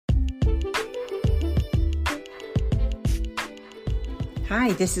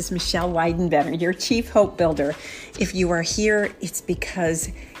Hi, this is Michelle Weidenbender, your Chief Hope Builder. If you are here, it's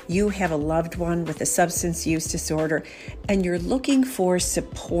because you have a loved one with a substance use disorder and you're looking for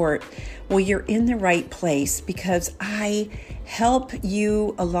support. Well, you're in the right place because I help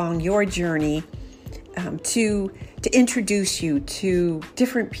you along your journey to introduce you to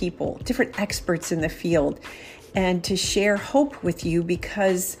different people, different experts in the field, and to share hope with you,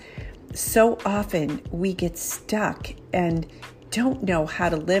 because so often we get stuck and don't know how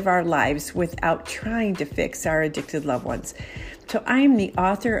to live our lives without trying to fix our addicted loved ones. So I am the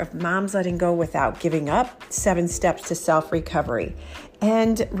author of Moms Letting Go Without Giving Up, 7 Steps to Self-Recovery.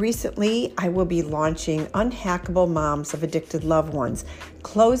 And recently I will be launching Unhackable Moms of Addicted Loved Ones,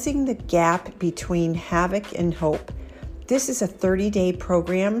 closing the gap between havoc and hope. This is a 30-day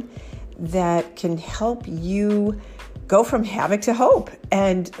program that can help you go from havoc to hope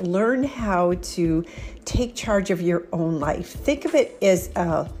and learn how to take charge of your own life. Think of it as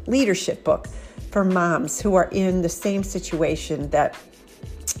a leadership book for moms who are in the same situation that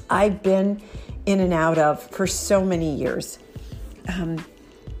I've been in and out of for so many years.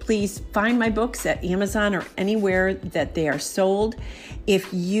 Please find my books at Amazon or anywhere that they are sold.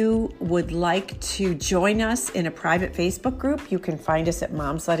 If you would like to join us in a private Facebook group, you can find us at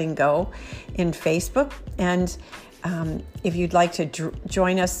Moms Letting Go in Facebook. And if you'd like to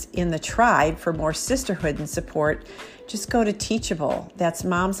join us in the tribe for more sisterhood and support, just go to Teachable. That's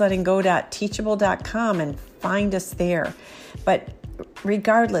momslettinggo.teachable.com and find us there. But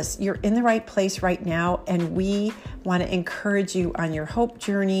regardless, you're in the right place right now, and we want to encourage you on your hope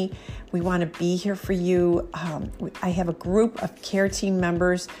journey. We want to be here for you. I have a group of care team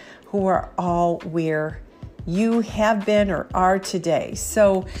members who are all where you have been or are today.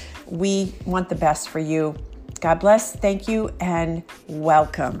 So we want the best for you. God bless, thank you, and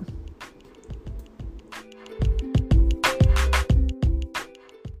welcome.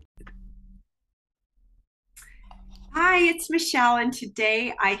 Hi, it's Michelle, and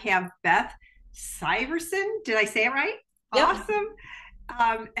today I have Beth Syverson. Did I say it right? Yep. Awesome.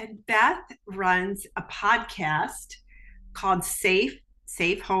 And Beth runs a podcast called Safe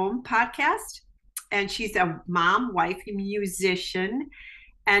Home Podcast, and she's a mom, wife, and musician.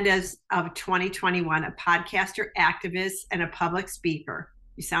 And as of 2021, a podcaster, activist, and a public speaker.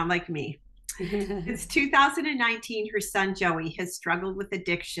 You sound like me. Since 2019, her son Joey has struggled with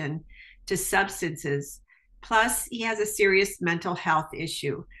addiction to substances. Plus, he has a serious mental health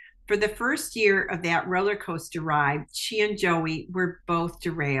issue. For the first year of that roller coaster ride, she and Joey were both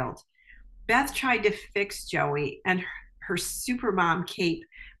derailed. Beth tried to fix Joey, and her supermom cape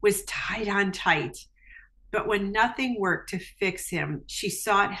was tied on tight. But when nothing worked to fix him, she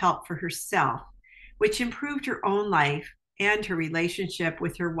sought help for herself, which improved her own life and her relationship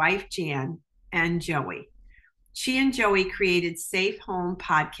with her wife, Jan, and Joey. She and Joey created Safe Home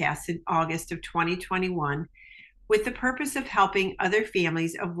Podcast in August of 2021 with the purpose of helping other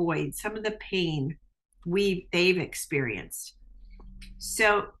families avoid some of the pain they've experienced.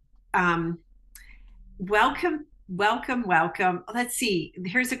 So, welcome. Let's see.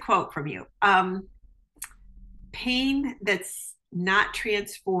 Here's a quote from you. Pain that's not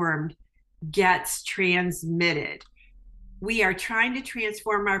transformed gets transmitted. We are trying to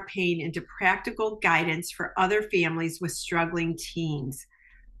transform our pain into practical guidance for other families with struggling teens.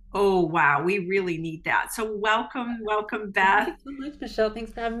 Oh, wow. We really need that. So welcome, Beth. Thank you so much, Michelle.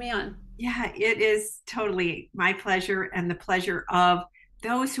 Thanks for having me on. Yeah, it is totally my pleasure and the pleasure of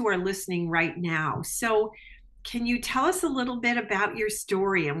those who are listening right now. So can you tell us a little bit about your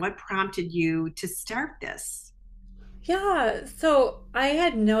story and what prompted you to start this? Yeah, so I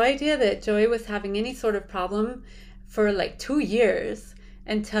had no idea that Joey was having any sort of problem for like 2 years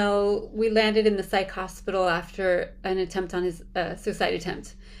until we landed in the psych hospital after an attempt on his suicide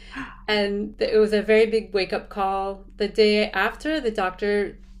attempt. And it was a very big wake-up call. The day after, the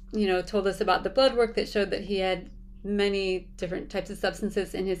doctor, told us about the blood work that showed that he had many different types of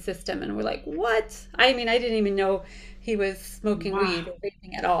substances in his system. And we're like, what? I mean, I didn't even know he was smoking weed or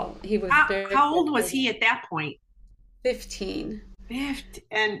vaping at all. He was How old was he at that point? 15. 15.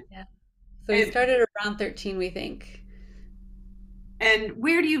 And yeah. So we started around 13, we think. And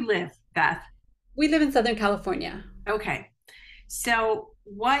where do you live, Beth? We live in Southern California. Okay. So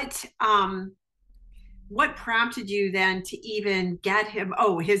what prompted you then to even get him?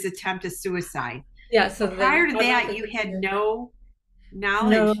 Oh, his attempt at suicide. Yeah. So prior to that, you had no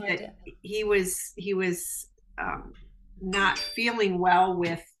knowledge that he was not feeling well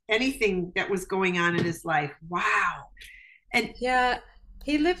with anything that was going on in his life. Wow. And yeah,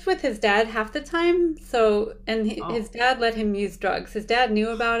 he lived with his dad half the time. So, and his dad let him use drugs. His dad knew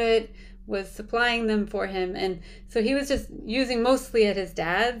about it, was supplying them for him. And so he was just using mostly at his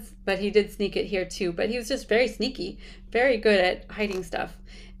dad's, but he did sneak it here too. But he was just very sneaky, very good at hiding stuff.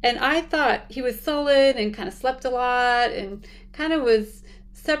 And I thought he was sullen and kind of slept a lot and kind of was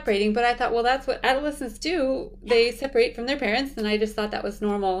separating. But I thought, well, that's what adolescents do. They separate from their parents. And I just thought that was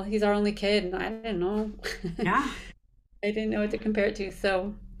normal. He's our only kid. And I didn't know. Yeah. I didn't know what to compare it to.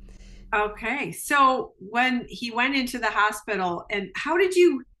 So, Okay. So when he went into the hospital, and how did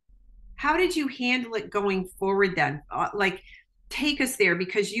you handle it going forward then? Like, take us there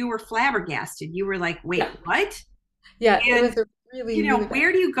because you were flabbergasted. You were like, wait, yeah. what? Yeah. It And, was a really, really bad.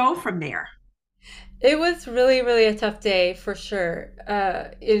 where do you go from there? It was really, really a tough day for sure.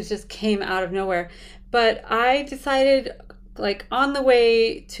 It just came out of nowhere. But I decided, like, on the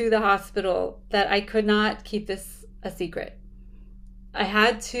way to the hospital, that I could not keep this a secret. I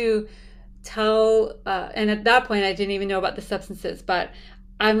had to tell, and at that point, I didn't even know about the substances, but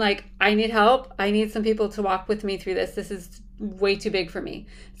I'm like, I need help. I need some people to walk with me through this. This is way too big for me.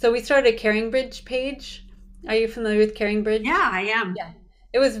 So we started a Caring Bridge page. Are you familiar with Caring Bridge? Yeah, I am. Yeah.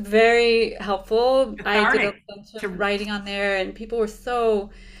 It was very helpful. I did a Cathartic bunch of to, writing on there, and people were so,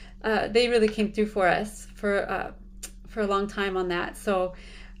 they really came through for us for a long time on that. So,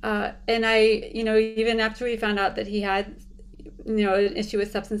 and even after we found out that he had, an issue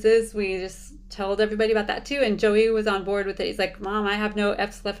with substances, we just told everybody about that too. And Joey was on board with it. He's like, Mom, I have no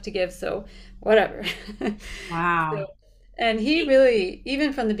F's left to give, so whatever. wow. So, and he really,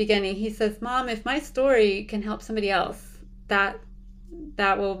 even from the beginning, he says, Mom, if my story can help somebody else, that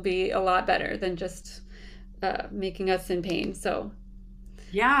that will be a lot better than just making us in pain. So,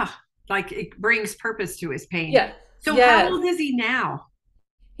 Yeah. Like it brings purpose to his pain. yeah, So how yes. old is he now?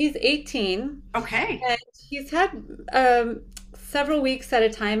 He's 18 Okay. and he's had several weeks at a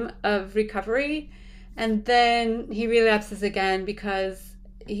time of recovery. And then he relapses again because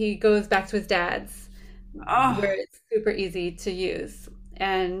he goes back to his dad's Oh, where it's super easy to use.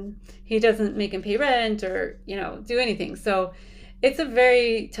 And he doesn't make him pay rent or, do anything. So it's a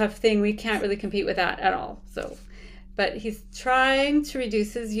very tough thing. We can't really compete with that at all. So, but he's trying to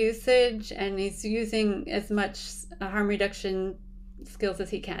reduce his usage and he's using as much harm reduction skills as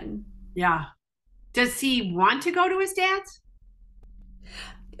he can. yeah. Does he want to go to his dad's?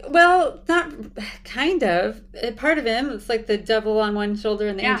 Well, not kind of. Part of him, it's like the devil on one shoulder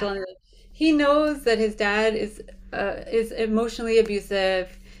and the Yeah. angel on the other. He knows that his dad is emotionally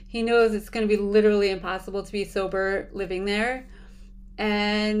abusive. He knows it's going to be literally impossible to be sober living there.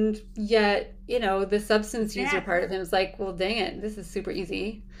 And yet, the substance user Dad. part of him is like, well, dang it, this is super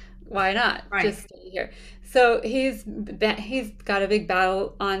easy. Why not Right. just stay here? So he's got a big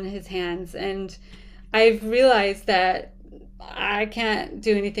battle on his hands, and I've realized that I can't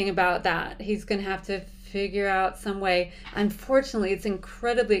do anything about that. He's going to have to figure out some way. Unfortunately, it's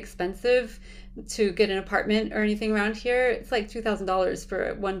incredibly expensive to get an apartment or anything around here. It's like $2,000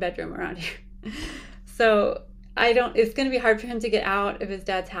 for one bedroom around here. So I don't, it's going to be hard for him to get out of his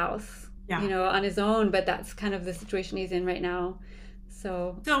dad's house, Yeah. on his own, but that's kind of the situation he's in right now.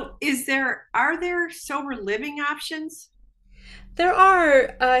 So So are there sober living options? there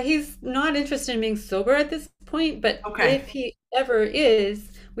are, he's not interested in being sober at this point, but Okay. if he ever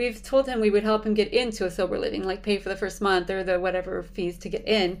is, we've told him we would help him get into a sober living, like pay for the first month or the whatever fees to get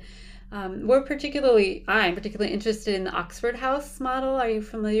in. I'm particularly interested in the Oxford House model. Are you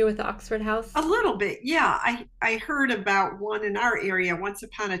familiar with the Oxford A House? little bit. Yeah. I heard about one in our area once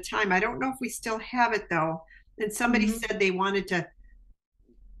upon a time. I don't know if we still have it though. And somebody Hmm. said they wanted to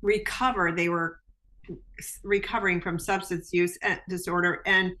recover. They were recovering from substance use disorder,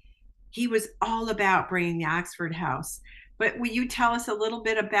 and he was all about bringing the Oxford House. But will you tell us a little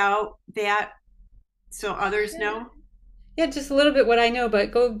bit about that so others Yeah. know? Yeah, just a little bit what I know,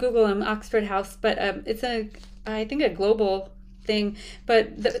 but go Google him, Oxford House. But I think, a global thing.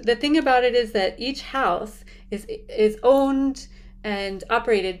 But the thing about it is that each house is owned and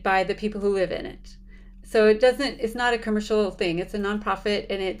operated by the people who live in it. So it's not a commercial thing. It's a nonprofit,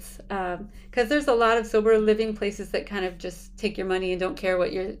 and it's because there's a lot of sober living places that kind of just take your money and don't care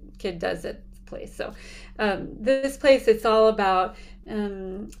what your kid does at the place. So this place, it's all about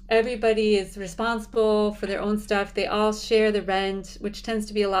everybody is responsible for their own stuff. They all share the rent, which tends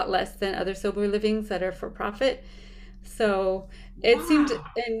to be a lot less than other sober livings that are for profit. So it seemed, Wow.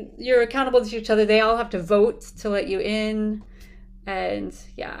 and you're accountable to each other. They all have to vote to let you in. And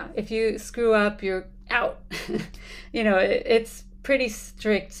yeah, if you screw up, you're out. It's pretty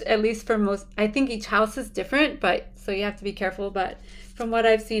strict, at least for most. I think each house is different, but so you have to be careful. But from what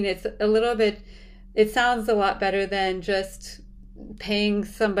I've seen, it's a little bit, it sounds a lot better than just paying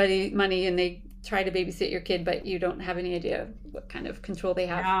somebody money and they try to babysit your kid, but you don't have any idea what kind of control they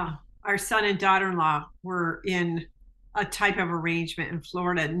have. Yeah. our son and daughter-in-law were in a type of arrangement in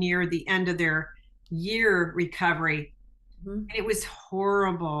Florida near the end of their year recovery. Mhm. And it was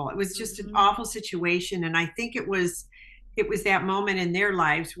horrible. It was just an Mhm. awful situation. And I think it was that moment in their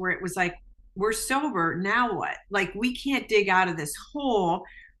lives where it was like, we're sober, now what? Like, we can't dig out of this hole.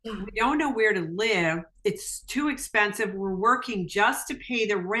 Yeah. We don't know where to live. It's too expensive. We're working just to pay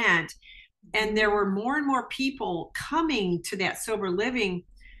the rent. And there were more and more people coming to that sober living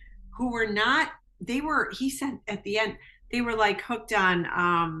who were not, he said at the end, they were like hooked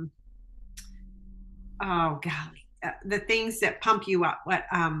on, oh golly, the things that pump you up.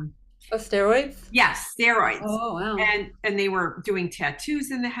 Oh, steroids? Yes, steroids. Oh, wow. And they were doing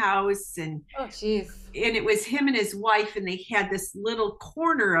tattoos in the house, Oh, jeez. and it was him and his wife, and they had this little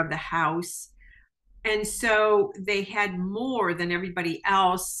corner of the house, and so they had more than everybody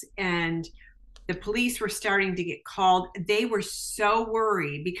else, and the police were starting to get called. They were so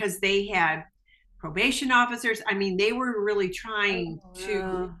worried because they had probation officers. I mean, they were really trying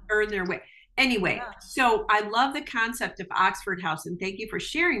to earn their way. Anyway, Yeah. so I love the concept of Oxford House, and thank you for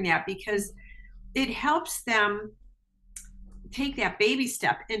sharing that, because it helps them take that baby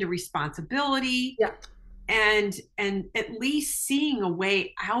step into responsibility. Yeah. and at least seeing a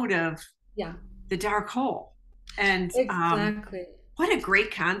way out of Yeah. the dark hole. And Exactly. what a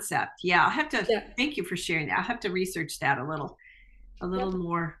great concept. Yeah, I'll have to Yeah. thank you for sharing that. I'll have to research that a little Yep.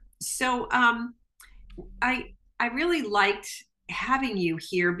 more. So I really liked having you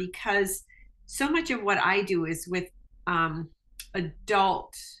here, because so much of what I do is with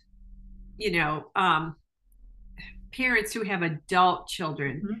adult, you know, parents who have adult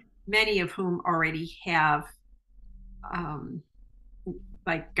children, Mhm. many of whom already have um,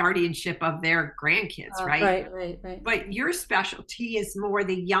 like guardianship of their grandkids, right? Right. But your specialty is more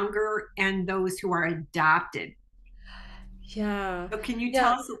the younger and those who are adopted. Yeah. So can you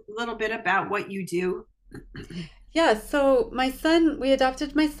tell Yeah. us a little bit about what you do? Yeah. So my son, we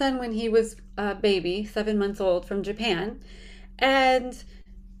adopted my son when he was a baby, 7 months old, from Japan. And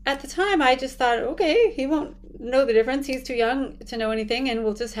at the time, I just thought, okay, he won't know the difference. He's too young to know anything, and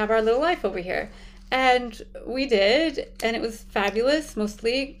we'll just have our little life over here. And we did, and it was fabulous,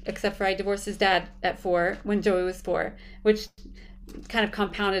 mostly, except for I divorced his dad at 4 when Joey was 4, which kind of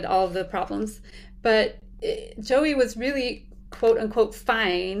compounded all of the problems. But Joey was really, quote unquote,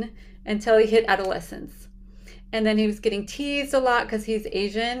 fine until he hit adolescence. And then he was getting teased a lot because he's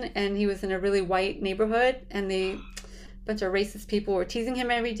Asian and he was in a really white neighborhood, and the bunch of racist people were teasing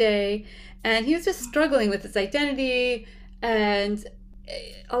him every day, and he was just struggling with his identity, and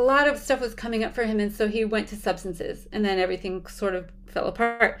a lot of stuff was coming up for him, and so he went to substances, and then everything sort of fell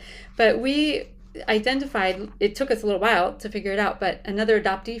apart. But we identified, it took us a little while to figure it out, but another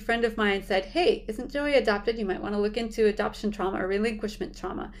adoptee friend of mine said, hey, isn't Joey adopted? You might want to look into adoption trauma or relinquishment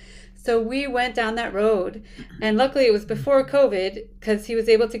trauma. So we went down that road, and luckily it was before COVID, because he was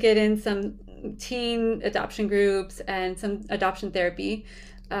able to get in some teen adoption groups and some adoption therapy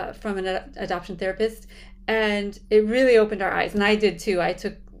from an adoption therapist, and it really opened our eyes. And I did too. I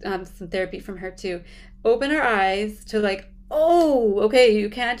took some therapy from her too. Open our eyes to like, oh, okay, you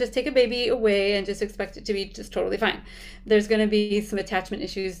can't just take a baby away and just expect it to be just totally fine. There's going to be some attachment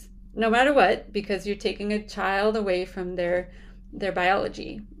issues no matter what, because you're taking a child away from their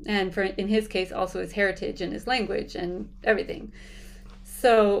biology, and for in his case also his heritage and his language and everything.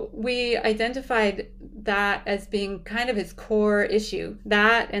 So we identified that as being kind of his core issue,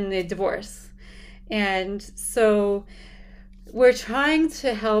 that and the divorce. And so we're trying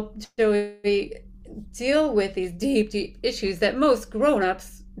to help Joey deal with these deep issues that most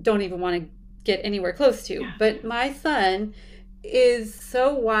grown-ups don't even want to get anywhere close to. Yeah. But my son is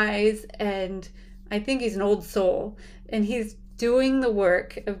so wise, and I think he's an old soul, and he's doing the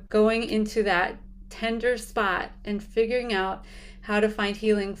work of going into that tender spot and figuring out how to find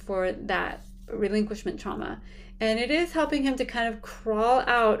healing for that relinquishment trauma. And it is helping him to kind of crawl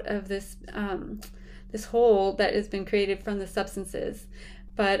out of this this hole that has been created from the substances.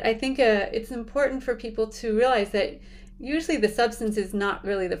 But I think it's important for people to realize that usually the substance is not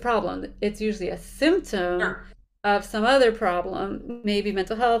really the problem. It's usually a symptom Sure. of some other problem, maybe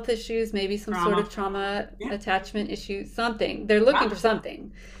mental health issues, maybe some sort Trauma. of trauma, Yeah. attachment issues, something. They're looking for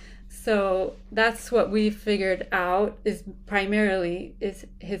something. So that's what we figured out is primarily is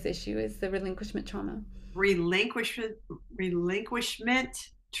his issue is the relinquishment trauma. Relinquishment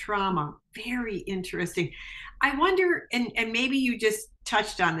trauma. Very interesting. I wonder, and maybe you just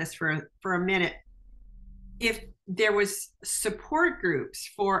touched on this for a minute, if there was support groups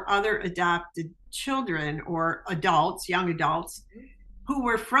for other adopted children or adults, young adults, who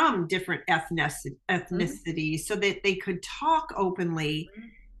were from different ethnicities, so that they could talk openly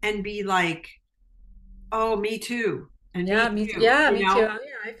and be like, oh, me too. And Yeah, me me too. too, Yeah, you me too. know? Oh,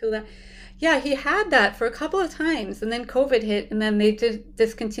 yeah, I feel that. Yeah, he had that for a couple of times, and then COVID hit, and then they did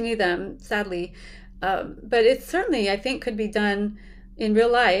discontinue them, sadly. But it certainly, I think, could be done in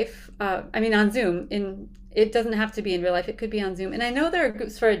real life. I mean, on Zoom. It doesn't have to be in real life. It could be on Zoom. And I know there are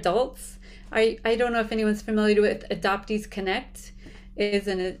groups for adults. I don't know if anyone's familiar with Adoptees Connect, is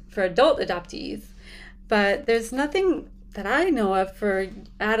for adult adoptees, but there's nothing that I know of for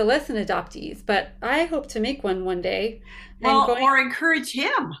adolescent adoptees. But I hope to make one day. I'm Well, going. or encourage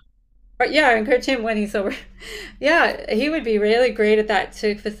him. But yeah, I encourage him when he's sober. Yeah, he would be really great at that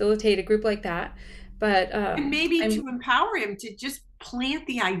to facilitate a group like that. But And maybe I'm to empower him to just plant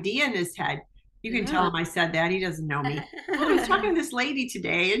the idea in his head. You can tell yeah. him I said that. He doesn't know me. Well, I was talking to this lady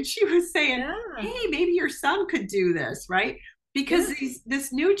today, and she was saying, Yeah, hey, maybe your son could do this, right? Because yeah,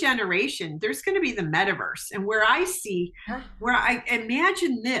 this new generation, there's going to be the metaverse. And yeah. where I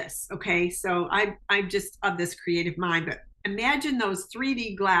imagine this, okay, so I'm just of this creative mind, but imagine those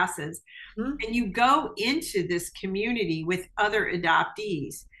 3D glasses, Mhm, and you go into this community with other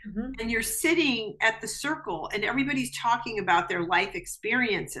adoptees, mhm, and you're sitting at the circle and everybody's talking about their life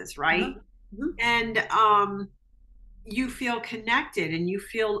experiences, uh-huh, right? mhm, And you feel connected and you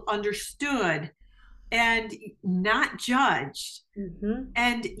feel understood and not judged, mhm.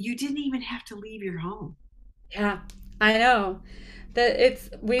 and you didn't even have to leave your home. Yeah, I know that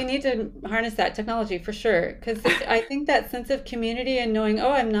we need to harness that technology for sure because I think that sense of community and knowing,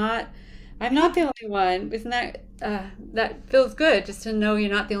 oh, I'm not the only one. Isn't that that feels good just to know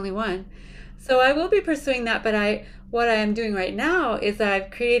you're not the only one. So I will be pursuing that, but what I am doing right now is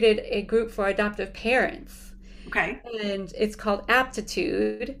I've created a group for adoptive parents, Okay. and it's called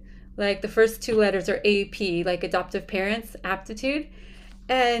Aptitude. Like the first two letters are AP, like adoptive parents, aptitude.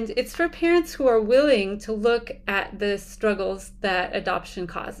 And it's for parents who are willing to look at the struggles that adoption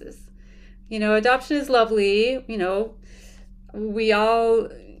causes. Adoption is lovely. We all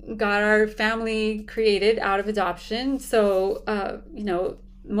got our family created out of adoption. So,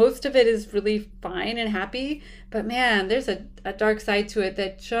 most of it is really fine and happy. But man, there's a dark side to it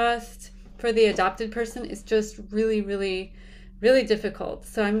that just for the adopted person is just really, really, really difficult.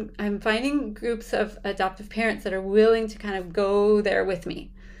 So I'm finding groups of adoptive parents that are willing to kind of go there with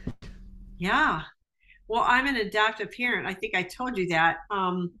me. Yeah. Well, I'm an adoptive parent. I think I told you that.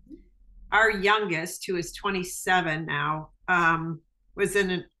 Our youngest, who is 27 now, was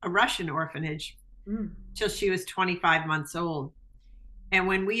in a Russian orphanage Mm. till she was 25 months old. And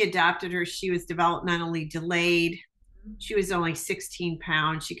when we adopted her, she was developmentally delayed. She was only 16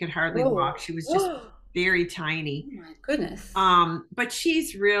 pounds. She could hardly walk. Whoa. She was just Oh very tiny. my goodness. But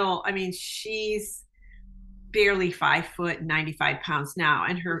she's real. I mean, she's barely 5 foot, 95 pounds now,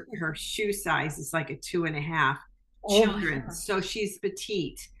 and her shoe size is like a 2.5 Oh my children. gosh. So she's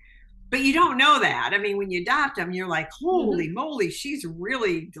petite. But you don't know that. I mean, when you adopt them, you're like, holy Mhm. moly, she's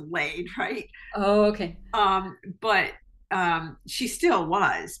really delayed, right? Oh, okay. But she still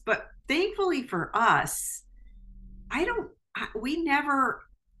was. But thankfully for us, I don't, we never,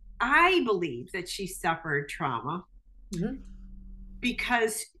 I believe that she suffered trauma Hmm.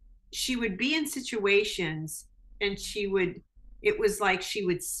 because she would be in situations and it was like she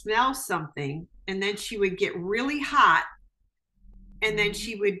would smell something and then she would get really hot and then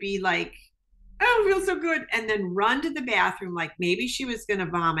she would be like, oh, it feels so good. And then run to the bathroom, like maybe she was going to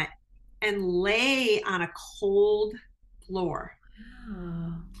vomit and lay on a cold floor.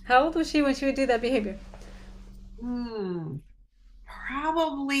 Oh. How old was she when she would do that behavior? Hmm,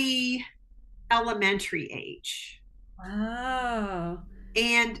 probably elementary age. Wow.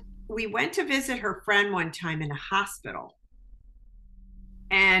 And we went to visit her friend one time in a hospital.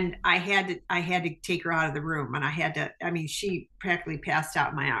 And I had to take her out of the room, and I mean, she practically passed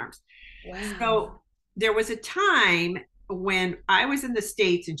out in my arms. Wow. So there was a time when I was in the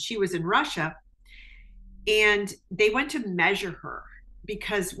States and she was in Russia, and they went to measure her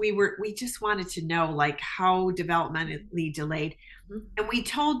because we just wanted to know like how developmentally delayed. Mhm. And we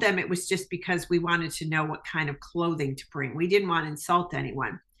told them it was just because we wanted to know what kind of clothing to bring. We didn't want to insult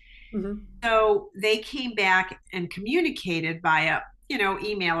anyone. Mhm. So they came back and communicated via,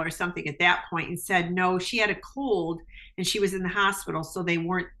 email or something at that point and said, no, she had a cold and she was in the hospital. So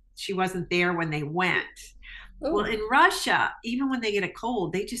she wasn't there when they went. Well, Oh, in Russia, even when they get a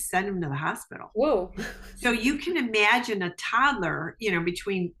cold, they just send them to the hospital. whoa. So you can imagine a toddler,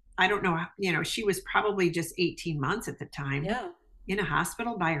 between, I don't know, she was probably just 18 months at the time Yeah. in a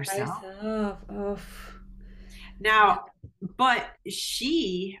hospital by By herself. yourself. Oh. Yeah. Now, but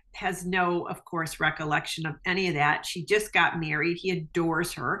she has no, of course, recollection of any of that. She just got married. He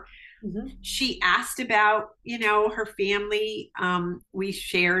adores her. She asked about, her family. We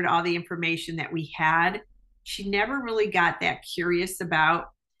shared all the information that we had. She never really got that curious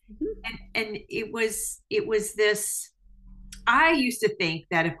about, and it was this. I used to think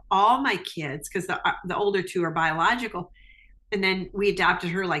that if all my kids, because the older two are biological, and then we adopted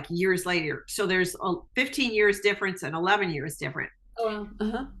her like years later, so there's a 15 years difference and 11 years different. Oh,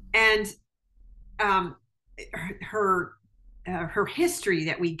 wow. And her her history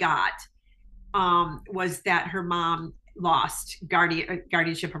that we got was that her mom lost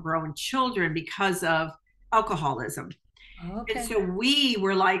guardianship of her own children because of alcoholism. Okay. And so we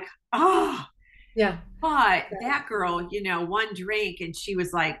were like, oh, yeah. But that girl, one drink and she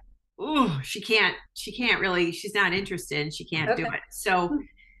was like, oh, she can't really, she's not interested and she can't do it. So,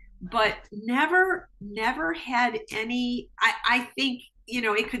 but never had any, I think,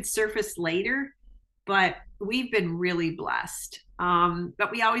 it could surface later, but we've been really blessed.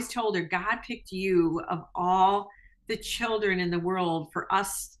 But we always told her, God picked you of all the children in the world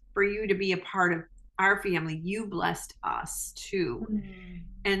for you to be a part of our family. You blessed us too.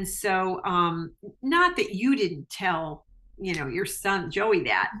 And so, not that you didn't tell, your son Joey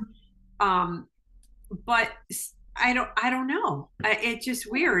that, but I don't know. It's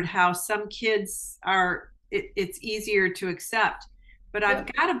just weird how some kids are. It's easier to accept, but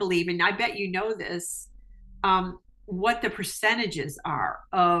I've got to believe, and I bet you know this, what the percentages are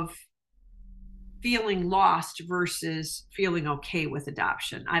of feeling lost versus feeling okay with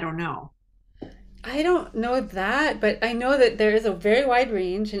adoption. I don't know. I don't know that, but I know that there is a very wide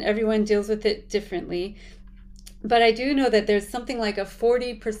range and everyone deals with it differently. But I do know that there's something like a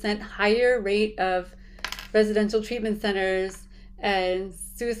 40% higher rate of residential treatment centers and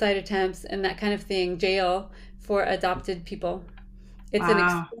suicide attempts and that kind of thing, jail, for adopted people. It's an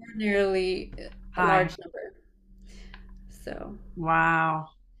extraordinarily large number. So. Wow.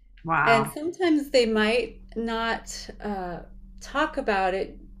 And sometimes they might not talk about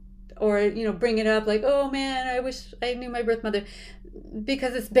it or, bring it up like, oh man, I wish I knew my birth mother,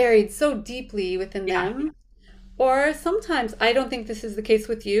 because it's buried so deeply within them. Or sometimes, I don't think this is the case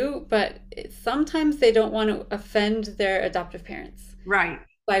with you, but sometimes they don't want to offend their adoptive parents. Right.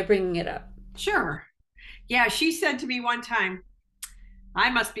 By bringing it up. Sure. Yeah, she said to me one time, I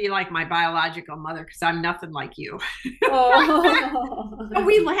must be like my biological mother because I'm nothing like you. Oh. But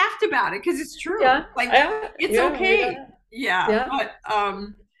we laughed about it because it's true. Yeah. It's okay. Yeah. But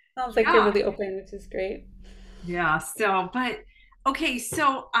sounds like you're really open, which is great. Yeah. So, but okay.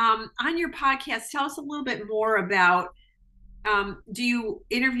 So, on your podcast, tell us a little bit more about. Do you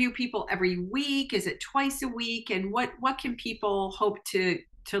interview people every week? Is it twice a week? And what can people hope to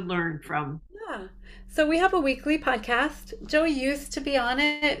learn from? Yeah. So we have a weekly podcast. Joey used to be on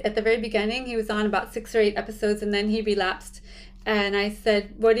it at the very beginning. He was on about 6 or 8 episodes and then he relapsed. And I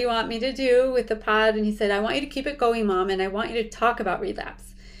said, what do you want me to do with the pod? And he said, I want you to keep it going, Mom, and I want you to talk about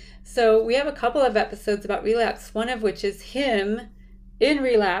relapse. So we have a couple of episodes about relapse, one of which is him in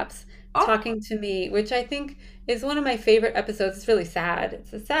relapse talking to me, which I think is one of my favorite episodes. It's really sad.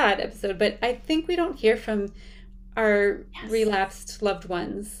 It's a sad episode, but I think we don't hear from our relapsed loved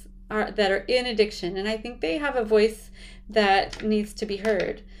ones that are in addiction, and I think they have a voice that needs to be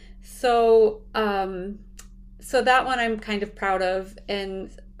heard. So so that one I'm kind of proud of,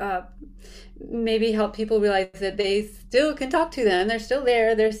 and maybe help people realize that they still can talk to them. They're still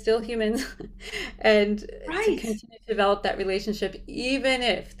there. They're still humans. And to continue to develop that relationship, even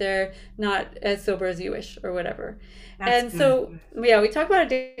if they're not as sober as you wish or whatever. That's so, we talk about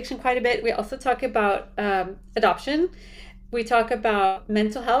addiction quite a bit. We also talk about adoption. We talk about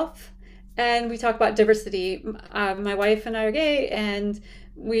mental health, and we talk about diversity. My wife and I are gay, and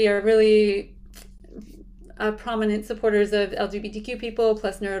we are really prominent supporters of LGBTQ people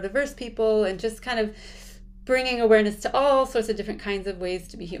plus neurodiverse people, and just kind of bringing awareness to all sorts of different kinds of ways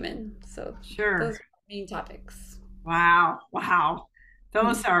to be human. So those are the main topics. Wow.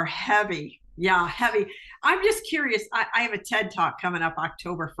 Those are heavy. Yeah, heavy. I'm just curious. I have a TED Talk coming up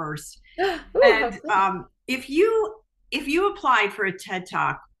October 1st. Ooh, and if you applied for a TED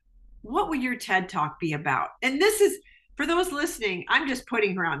Talk, what would your TED Talk be about? And this is, for those listening, I'm just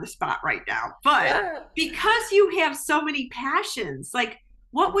putting her on the spot right now. But because you have so many passions, like,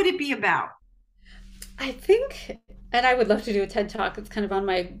 what would it be about? I think, and I would love to do a TED Talk. It's kind of on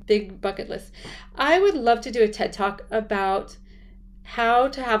my big bucket list. I would love to do a TED Talk about how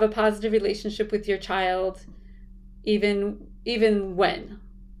to have a positive relationship with your child, even when.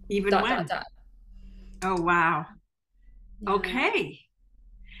 Even when. ... Oh, wow. Yeah. Okay.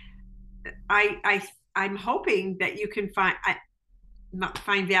 I'm hoping that you can find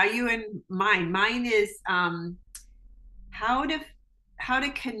value in mine. Mine is how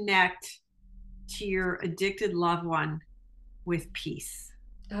connect to your addicted loved one with peace.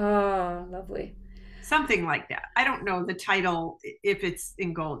 Oh, lovely. Something like that. I don't know the title if it's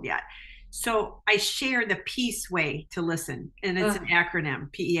in gold yet. So I share the Peace Way to Listen, and it's an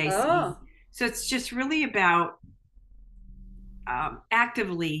acronym, PEAC. Oh. So it's just really about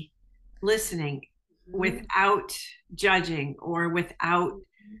actively listening without judging or without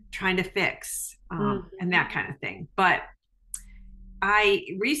trying to fix and that kind of thing. But I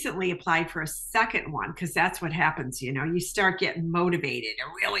recently applied for a second one because that's what happens. You start getting motivated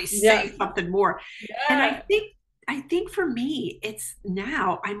and really say something more. Yeah. And I think for me, it's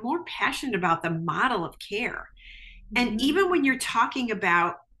now I'm more passionate about the model of care. And even when you're talking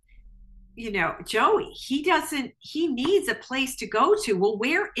about, Joey, he needs a place to go to. Well,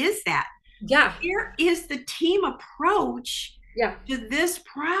 where is that? Yeah. Where is the team approach to this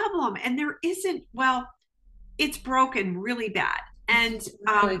problem? And there isn't, it's broken really bad. And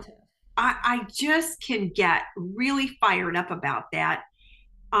I just can get really fired up about that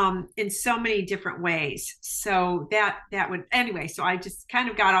in so many different ways. So that would, anyway, so I just kind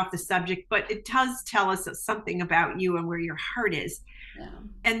of got off the subject, but it does tell us something about you and where your heart is. Yeah.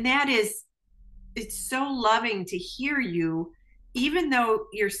 And that is, it's so loving to hear you, even though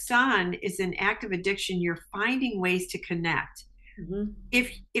your son is in active addiction, you're finding ways to connect.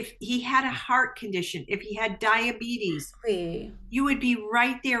 If he had a heart condition, if he had diabetes, you would be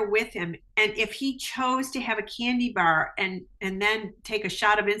right there with him. And if he chose to have a candy bar and then take a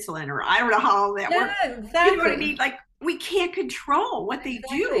shot of insulin, or I don't know how that works. Exactly. You know what I mean? Like, we can't control what they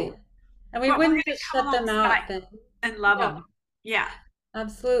do. And we wouldn't just shut them out and love them. Yeah.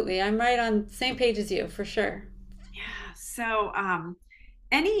 Absolutely. I'm right on the same page as you, for sure. Yeah. So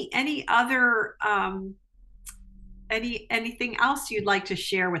any other anything else you'd like to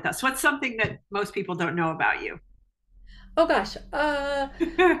share with us? What's something that most people don't know about you? Oh gosh. Oh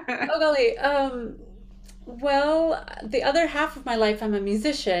golly. Well, the other half of my life, I'm a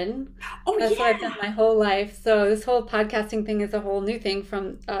musician. Oh, That's what I've done my whole life. So this whole podcasting thing is a whole new thing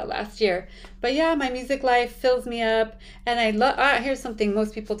from last year. But yeah, my music life fills me up. And I love, here's something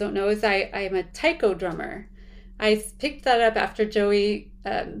most people don't know is I'm a taiko drummer. I picked that up after Joey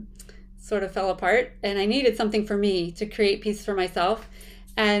sort of fell apart, and I needed something for me to create peace for myself.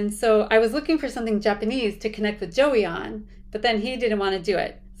 And so I was looking for something Japanese to connect with Joey on, but then he didn't want to do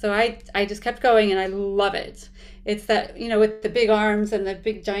it. So I just kept going, and I love it. It's that, with the big arms and the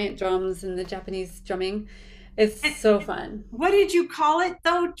big giant drums and the Japanese drumming. It's so fun. What did you call it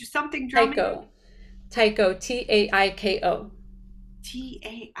though? Something drumming? Taiko, Taiko.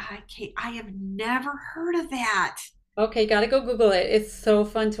 Taik. I have never heard of that. Okay, gotta go Google it. It's so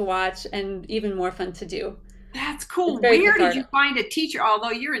fun to watch and even more fun to do. That's cool. Where did you find a teacher? Although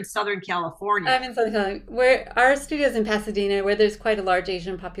you're in Southern California. I'm in Southern California. Our studio's in Pasadena, where there's quite a large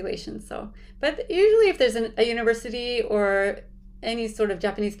Asian population. But usually if there's a university or any sort of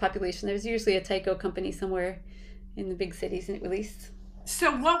Japanese population, there's usually a taiko company somewhere in the big cities at least.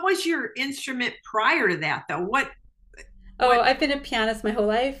 So what was your instrument prior to that though? I've been a pianist my whole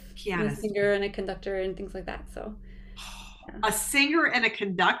life. Pianist. A singer and a conductor and things like that. So a singer and a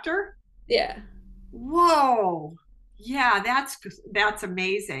conductor? Yeah. Whoa. Yeah, that's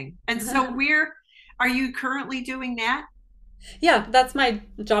amazing. And so where are you currently doing that? Yeah, that's my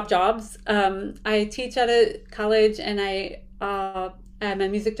jobs. I teach at a college, and I am a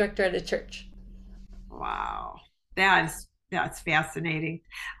music director at a church. Wow. That's fascinating.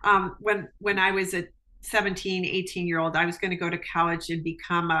 When I was a 17, 18-year-old, I was going to go to college and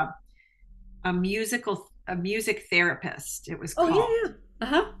become a music therapist, it was called. Oh, yeah.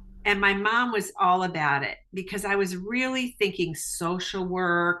 Uh-huh. And my mom was all about it because I was really thinking social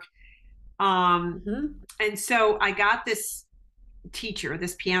work. And so I got this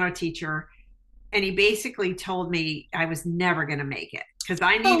piano teacher, and he basically told me I was never going to make it because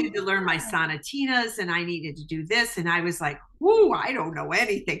I needed to learn my sonatinas and I needed to do this. And I was like, whoo, I don't know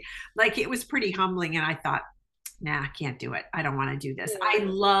anything. Like, it was pretty humbling. And I thought, nah, I can't do it. I don't want to do this. I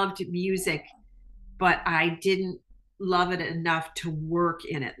loved music, but I didn't love it enough to work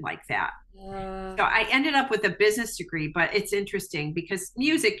in it like that. So I ended up with a business degree, but it's interesting because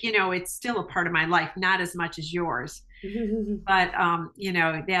music, it's still a part of my life, not as much as yours, but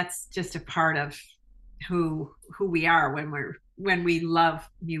that's just a part of who we are when we love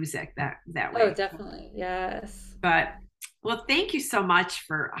music that way. Oh, definitely. Yes. But well, thank you so much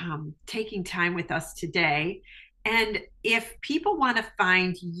for taking time with us today. And if people want to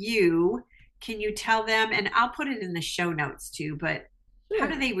find you, can you tell them, and I'll put it in the show notes too, but how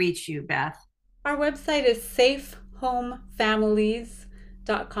do they reach you, Beth? Our website is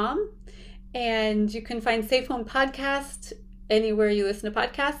safehomefamilies.com, and you can find Safe Home Podcast anywhere you listen to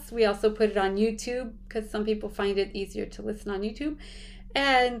podcasts. We also put it on YouTube because some people find it easier to listen on YouTube.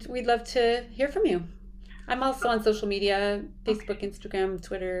 And we'd love to hear from you. I'm also on social media, Facebook, Instagram,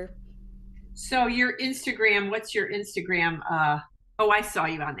 Twitter. So your Instagram, what's your Instagram? Oh, I saw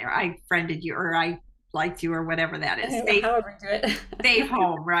you on there. I friended you, or I liked you, or whatever that is. Safe, However you do it. safe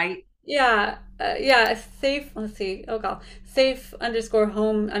home, right? Yeah. Yeah. Safe. Let's see. Oh, God.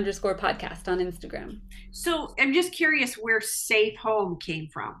 Safe_home_podcast on Instagram. So I'm just curious where Safe Home came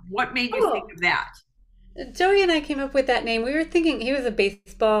from. What made you think of that? Joey and I came up with that name. We were thinking he was a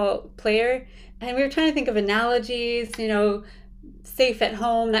baseball player, and we were trying to think of analogies, safe at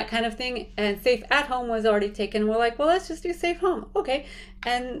home, that kind of thing. And safe at home was already taken. We're like, well, let's just do safe home. Okay.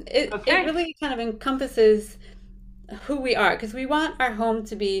 And it really kind of encompasses who we are, because we want our home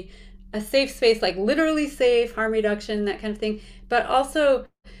to be a safe space, like literally safe, harm reduction, that kind of thing, but also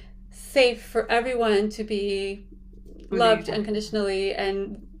safe for everyone to be loved unconditionally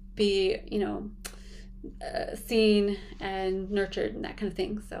and be, seen and nurtured and that kind of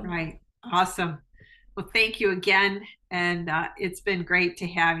thing. So right. Awesome. Well, thank you again. And it's been great to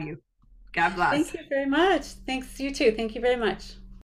have you. God bless. Thank you very much. Thanks, you too. Thank you very much.